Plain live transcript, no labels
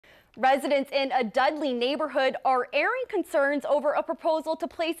Residents in a Dudley neighborhood are airing concerns over a proposal to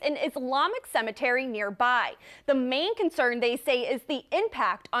place an Islamic cemetery nearby. The main concern, they say, is the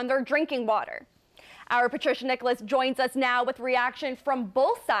impact on their drinking water. Our Patricia Nicolas joins us now with reaction from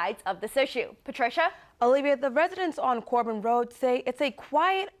both sides of this issue. Patricia? Olivia, the residents on Corbin Road say it's a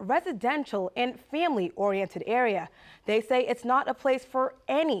quiet, residential, and family-oriented area. They say it's not a place for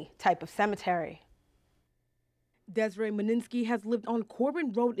any type of cemetery. Desiree Moninsky has lived on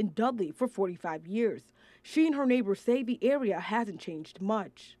Corbin Road in Dudley for 45 years. She and her neighbors say the area hasn't changed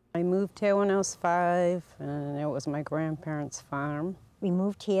much. I moved here when I was 5, and it was my grandparents' farm. We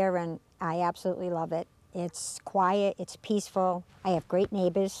moved here, and I absolutely love it. It's quiet, it's peaceful. I have great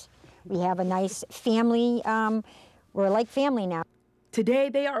neighbors. We have a nice family. We're like family now. Today,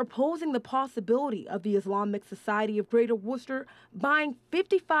 they are opposing the possibility of the Islamic Society of Greater Worcester buying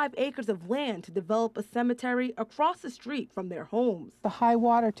 55 acres of land to develop a cemetery across the street from their homes. The high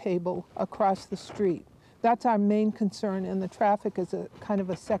water table across the street, that's our main concern, and the traffic is a kind of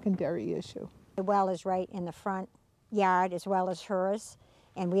a secondary issue. The well is right in the front yard as well as hers,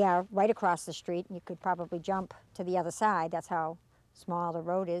 and we are right across the street. You could probably jump to the other side. That's how small the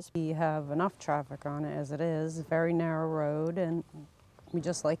road is. We have enough traffic on it as it is, a very narrow road, and we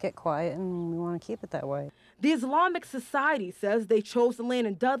just like it quiet, and we want to keep it that way. The Islamic Society says they chose the land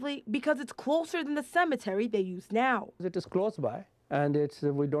in Dudley because it's closer than the cemetery they use now. It is close by, and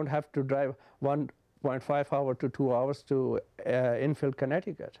we don't have to drive 1.5 hours to 2 hours to Enfield,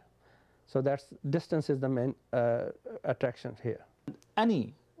 Connecticut. So distance is the main attraction here.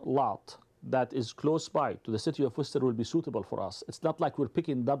 Any lot that is close by to the city of Worcester will be suitable for us. It's not like we're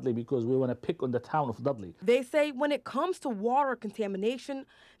picking Dudley because we want to pick on the town of Dudley. They say when it comes to water contamination,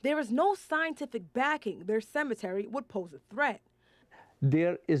 there is no scientific backing their cemetery would pose a threat.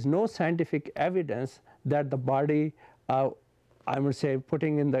 There is no scientific evidence that the body, I would say,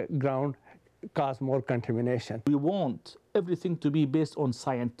 putting in the ground cause more contamination. We want everything to be based on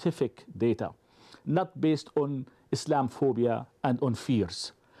scientific data, not based on Islamophobia and on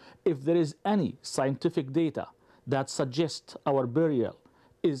fears. If there is any scientific data that suggests our burial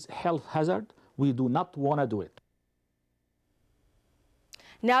is health hazard, we do not want to do it.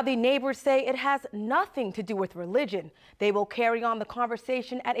 Now the neighbors say it has nothing to do with religion. They will carry on the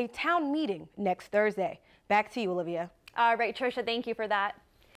conversation at a town meeting next Thursday. Back to you, Olivia. All right, Tricia, thank you for that.